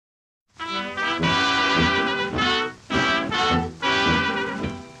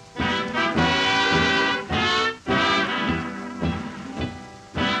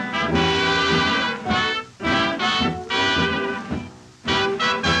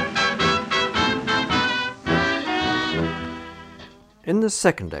In the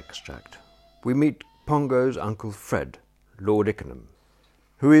second extract, we meet Pongo's Uncle Fred, Lord Ickenham,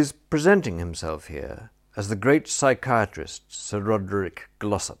 who is presenting himself here as the great psychiatrist Sir Roderick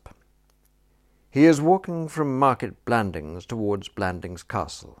Glossop. He is walking from Market Blandings towards Blandings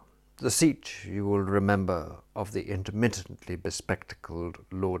Castle, the seat, you will remember, of the intermittently bespectacled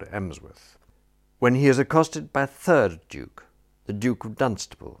Lord Emsworth, when he is accosted by a third Duke, the Duke of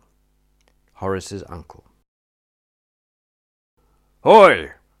Dunstable, Horace's uncle.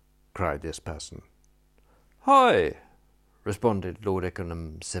 "Hoy!" cried this person. "Hoy!" responded Lord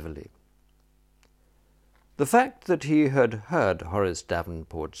Ickenham civilly. The fact that he had heard Horace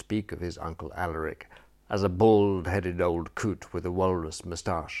Davenport speak of his Uncle Alaric as a bald-headed old coot with a walrus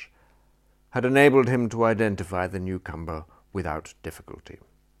moustache had enabled him to identify the newcomer without difficulty.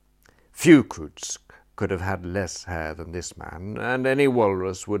 Few coots could have had less hair than this man, and any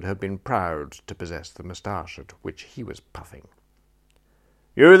walrus would have been proud to possess the moustache at which he was puffing.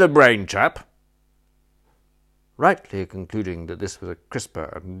 "You the brain chap?" Rightly concluding that this was a crisper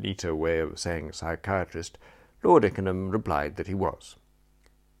and neater way of saying psychiatrist, Lord Ickenham replied that he was.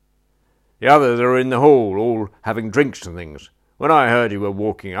 "The others are in the hall, all having drinks and things. When I heard you were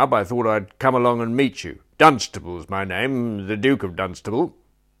walking up, I thought I'd come along and meet you. Dunstable's my name, the Duke of Dunstable."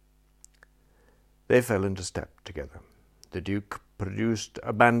 They fell into step together. The Duke produced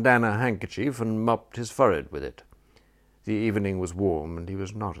a bandana handkerchief and mopped his forehead with it. The evening was warm, and he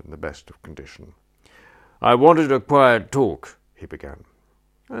was not in the best of condition. "I wanted a quiet talk," he began.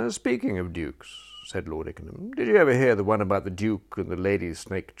 "Speaking of dukes," said Lord Ickenham, "did you ever hear the one about the Duke and the lady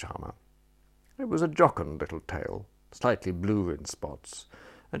snake charmer? It was a jocund little tale, slightly blue in spots,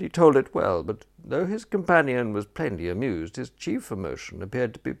 and he told it well, but though his companion was plainly amused, his chief emotion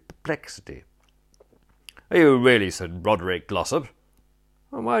appeared to be perplexity." "Are you really Sir Roderick Glossop?"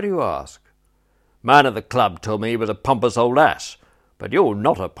 "Why do you ask?" "Man at the club told me he was a pompous old ass, but you're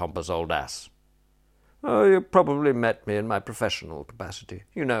not a pompous old ass." "Oh, you probably met me in my professional capacity.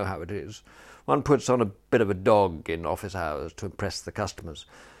 You know how it is. One puts on a bit of a dog in office hours to impress the customers.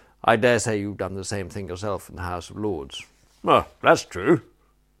 I dare say you've done the same thing yourself in the House of Lords." "Oh, that's true."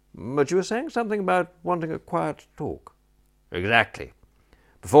 "But you were saying something about wanting a quiet talk." "Exactly.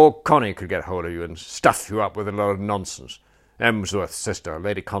 Before Connie could get hold of you and stuff you up with a lot of nonsense. Emsworth's sister,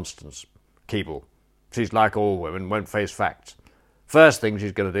 Lady Constance Keble. She's like all women, won't face facts. First thing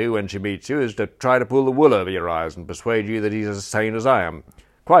she's going to do when she meets you is to try to pull the wool over your eyes and persuade you that he's as sane as I am.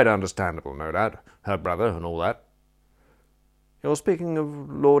 Quite understandable, no doubt. Her brother and all that." "You're speaking of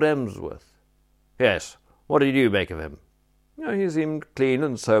Lord Emsworth?" "Yes. What did you make of him?" "Oh, he seemed clean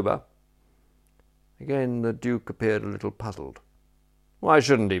and sober." Again the Duke appeared a little puzzled. "Why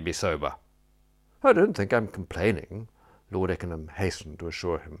shouldn't he be sober?" "I don't think I'm complaining," Lord Ickenham hastened to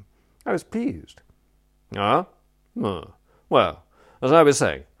assure him. "I was pleased." "Ah? Well, as I was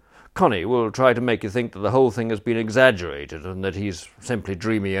saying, Connie will try to make you think that the whole thing has been exaggerated and that he's simply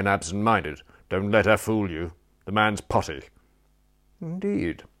dreamy and absent-minded. Don't let her fool you. The man's potty."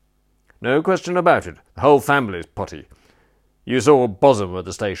 "Indeed?" "No question about it. The whole family's potty. You saw Bosom at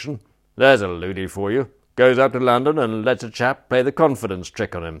the station. There's a loony for you. Goes up to London and lets a chap play the confidence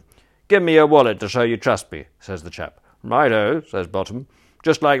trick on him. 'Give me your wallet to show you trust me,' says the chap. 'Right-o,' says Bottom.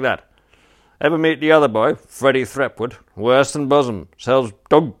 Just like that. Ever meet the other boy, Freddie Threpwood? Worse than Bosom. Sells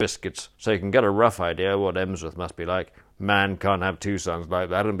dog biscuits, so you can get a rough idea what Emsworth must be like. Man can't have two sons like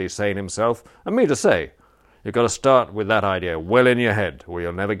that and be sane himself. And me to say, you've got to start with that idea well in your head, or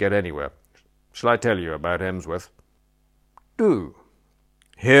you'll never get anywhere. Shall I tell you about Emsworth?" "Do."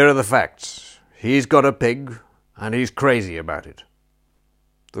 "Here are the facts. He's got a pig, and he's crazy about it."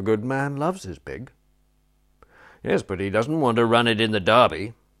 "The good man loves his pig." "Yes, but he doesn't want to run it in the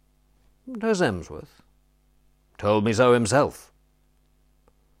Derby." "Does Emsworth?" "Told me so himself."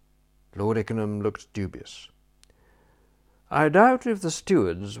 Lord Ickenham looked dubious. "I doubt if the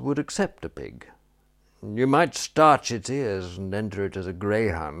stewards would accept a pig. You might starch its ears and enter it as a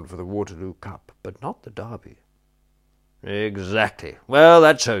greyhound for the Waterloo Cup, but not the Derby." "Exactly. Well,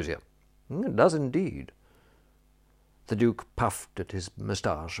 that shows you." "It does indeed." The Duke puffed at his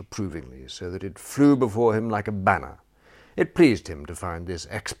moustache approvingly, so that it flew before him like a banner. It pleased him to find this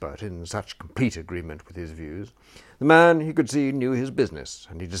expert in such complete agreement with his views. The man, he could see, knew his business,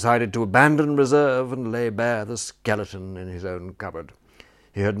 and he decided to abandon reserve and lay bare the skeleton in his own cupboard.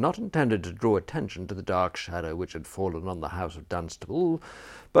 He had not intended to draw attention to the dark shadow which had fallen on the house of Dunstable,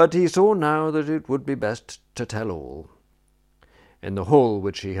 but he saw now that it would be best to tell all. In the hall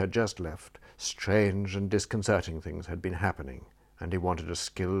which he had just left, strange and disconcerting things had been happening, and he wanted a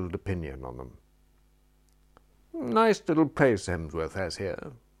skilled opinion on them. "Nice little place Emsworth has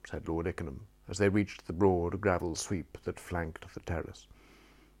here," said Lord Ickenham, as they reached the broad gravel sweep that flanked the terrace.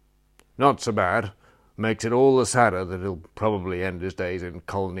 "Not so bad. Makes it all the sadder that he'll probably end his days in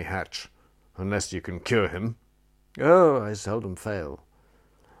Colney Hatch, unless you can cure him." "Oh, I seldom fail."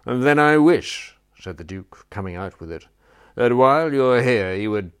 "And then I wish," said the Duke, coming out with it, "that while you're here you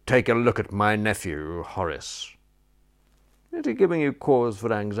would take a look at my nephew, Horace." "Is he giving you cause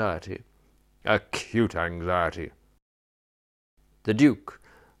for anxiety?" "Acute anxiety." The Duke,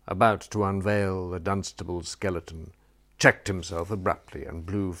 about to unveil the Dunstable's skeleton, checked himself abruptly and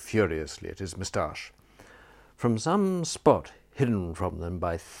blew furiously at his moustache. From some spot hidden from them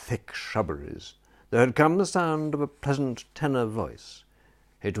by thick shrubberies there had come the sound of a pleasant tenor voice.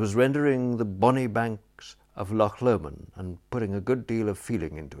 It was rendering the bonny banks of Loch Lomond and putting a good deal of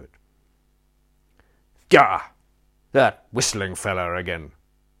feeling into it. "Gah! That whistling feller again."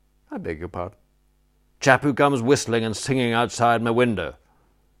 "I beg your pardon?" "Chap who comes whistling and singing outside my window,"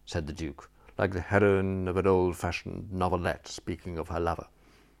 said the Duke, like the heroine of an old-fashioned novelette speaking of her lover.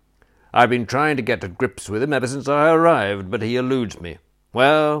 "I've been trying to get to grips with him ever since I arrived, but he eludes me.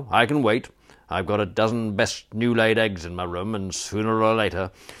 Well, I can wait. I've got a dozen best new-laid eggs in my room, and sooner or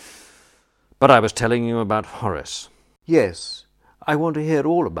later— But I was telling you about Horace." "Yes, I want to hear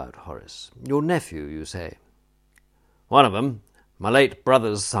all about Horace. Your nephew, you say?" "One of them, my late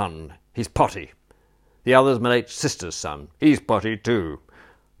brother's son. He's potty. The other's my late sister's son. He's potty too.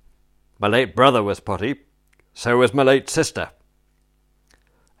 My late brother was potty. So was my late sister."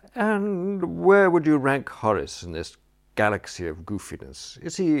 "And where would you rank Horace in this galaxy of goofiness?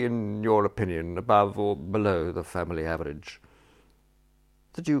 Is he, in your opinion, above or below the family average?"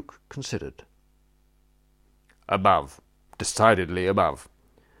 The Duke considered. "Above. Decidedly above.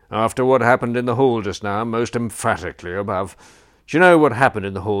 After what happened in the hall just now, most emphatically above. Do you know what happened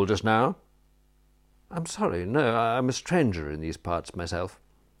in the hall just now?" "I'm sorry, no, I'm a stranger in these parts myself."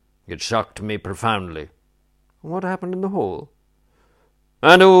 "It shocked me profoundly." "What happened in the hall?"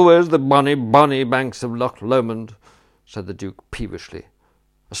 "And always the bonny, bonny banks of Loch Lomond," said the Duke peevishly.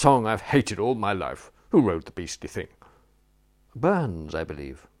 "A song I've hated all my life. Who wrote the beastly thing?" "Burns, I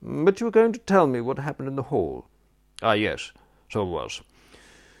believe. But you were going to tell me what happened in the hall." "Ah, yes, so it was.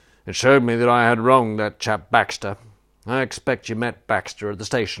 It showed me that I had wronged that chap Baxter. I expect you met Baxter at the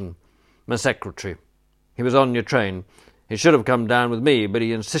station. My secretary. He was on your train. He should have come down with me, but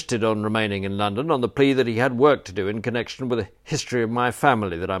he insisted on remaining in London on the plea that he had work to do in connection with the history of my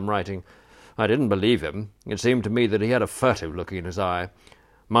family that I'm writing. I didn't believe him. It seemed to me that he had a furtive look in his eye.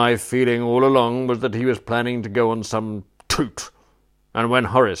 My feeling all along was that he was planning to go on some toot. And when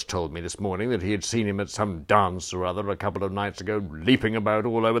Horace told me this morning that he had seen him at some dance or other a couple of nights ago, leaping about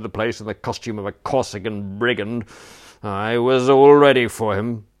all over the place in the costume of a Corsican brigand, I was all ready for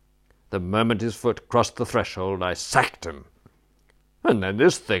him. The moment his foot crossed the threshold, I sacked him. And then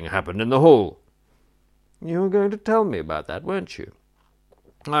this thing happened in the hall." "You were going to tell me about that, weren't you?"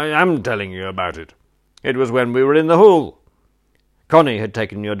 "I am telling you about it. It was when we were in the hall. Connie had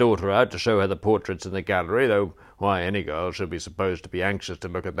taken your daughter out to show her the portraits in the gallery, though why any girl should be supposed to be anxious to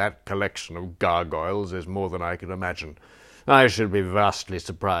look at that collection of gargoyles is more than I can imagine. I should be vastly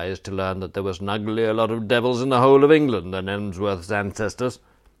surprised to learn that there was an uglier lot of devils in the whole of England than Emsworth's ancestors.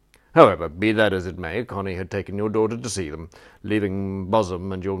 However, be that as it may, Connie had taken your daughter to see them, leaving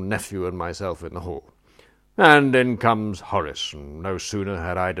Bosom and your nephew and myself in the hall. And in comes Horace, and no sooner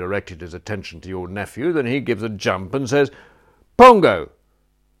had I directed his attention to your nephew than he gives a jump and says, 'Pongo!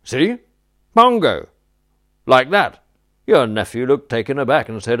 See? Pongo!' Like that. Your nephew looked taken aback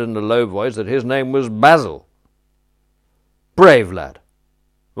and said in a low voice that his name was Basil." "Brave lad."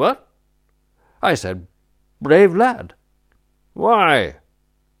 "What?" "I said, brave lad." "Why?"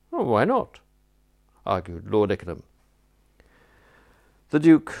 "Oh, why not?" argued Lord Ickenham. The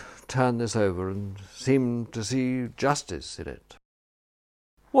Duke turned this over and seemed to see justice in it.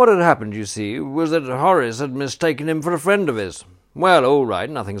 "What had happened, you see, was that Horace had mistaken him for a friend of his. Well, all right,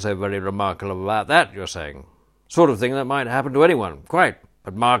 nothing so very remarkable about that, you're saying. Sort of thing that might happen to anyone, quite,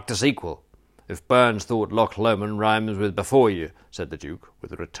 but marked a sequel. If Burns thought Loch Lomond rhymes with before you," said the Duke,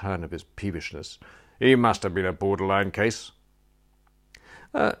 with a return of his peevishness, "he must have been a borderline case."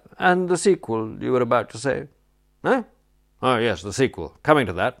 "And the sequel, you were about to say?" "Eh? Oh, yes, the sequel. Coming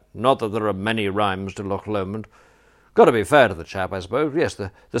to that. Not that there are many rhymes to Loch Lomond. Got to be fair to the chap, I suppose. Yes,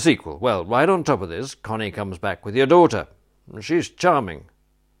 the sequel. Well, right on top of this, Connie comes back with your daughter. She's charming."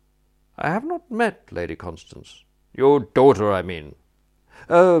 "I have not met Lady Constance." "Your daughter, I mean."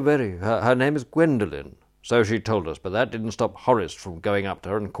 "Oh, very. Her name is Gwendolen." "So she told us, but that didn't stop Horace from going up to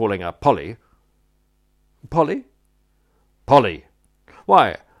her and calling her Polly." "Polly?" "Polly.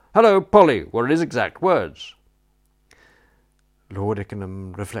 Why, hello, Polly, were his exact words." Lord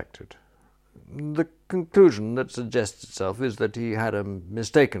Ickenham reflected. The conclusion that suggests itself is that he had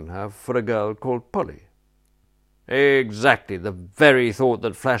mistaken her for a girl called Polly. Exactly, the very thought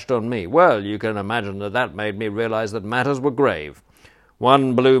that flashed on me. Well, you can imagine that made me realize that matters were grave.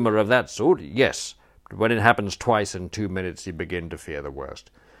 One bloomer of that sort, yes, but when it happens twice in 2 minutes you begin to fear the worst.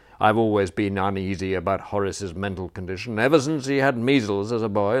 I've always been uneasy about Horace's mental condition, ever since he had measles as a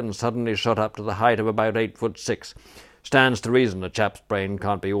boy and suddenly shot up to the height of about 8'6". Stands to reason a chap's brain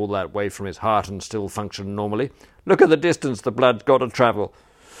can't be all that way from his heart and still function normally. Look at the distance the blood's got to travel.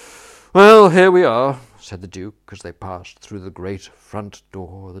 Well, here we are, said the Duke, as they passed through the great front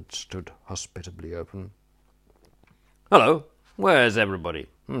door that stood hospitably open. Hello, where's everybody?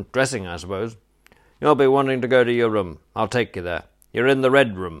 Dressing, I suppose. You'll be wanting to go to your room. I'll take you there. You're in the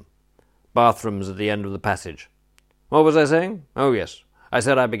red room. Bathroom's at the end of the passage. What was I saying? Oh, yes. I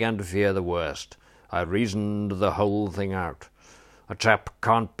said I began to fear the worst. I reasoned the whole thing out. A chap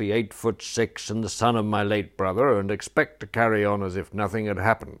can't be 8'6" and the son of my late brother and expect to carry on as if nothing had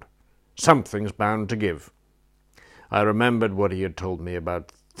happened. Something's bound to give. I remembered what he had told me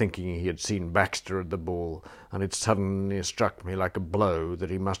about thinking he had seen Baxter at the ball, and it suddenly struck me like a blow that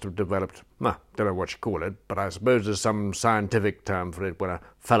he must have developed, don't know what you call it, but I suppose there's some scientific term for it when a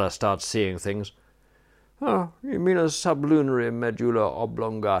fella starts seeing things. Oh, you mean a sublunary medulla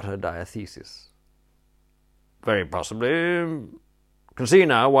oblongata diathesis? Very possibly. Can see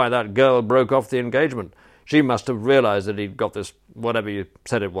now why that girl broke off the engagement. She must have realized that he'd got this whatever you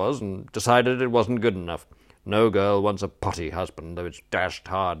said it was and decided it wasn't good enough. No girl wants a potty husband, though it's dashed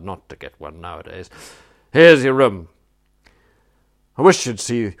hard not to get one nowadays. Here's your room. I wish you'd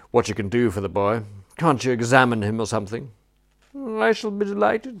see what you can do for the boy. Can't you examine him or something? I shall be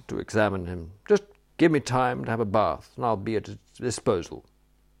delighted to examine him. Just give me time to have a bath, and I'll be at his disposal.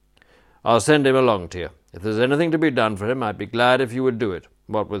 I'll send him along to you. If there's anything to be done for him, I'd be glad if you would do it.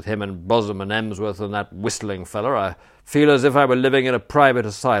 What with him and Bosom and Emsworth and that whistling feller, I feel as if I were living in a private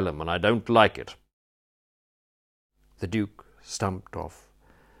asylum, and I don't like it. The Duke stumped off,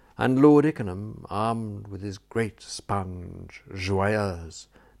 and Lord Ickenham, armed with his great sponge Joyeuse,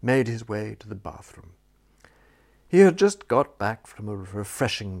 made his way to the bathroom. He had just got back from a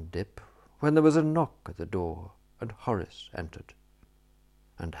refreshing dip when there was a knock at the door, and Horace entered.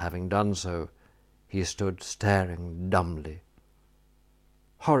 And having done so, he stood staring dumbly.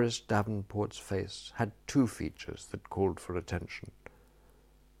 Horace Davenport's face had two features that called for attention.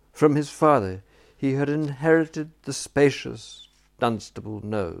 From his father he had inherited the spacious Dunstable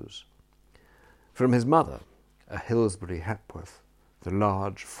nose. From his mother, a Hillsbury Hepworth, the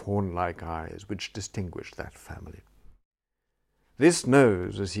large fawn-like eyes which distinguished that family. This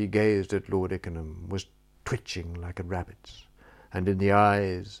nose, as he gazed at Lord Ickenham, was twitching like a rabbit's, and in the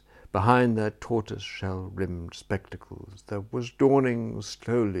eyes, behind their tortoise-shell-rimmed spectacles, there was dawning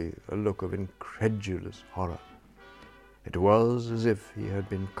slowly a look of incredulous horror. It was as if he had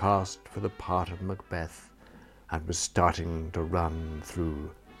been cast for the part of Macbeth and was starting to run through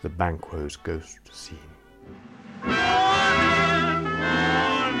the Banquo's ghost scene.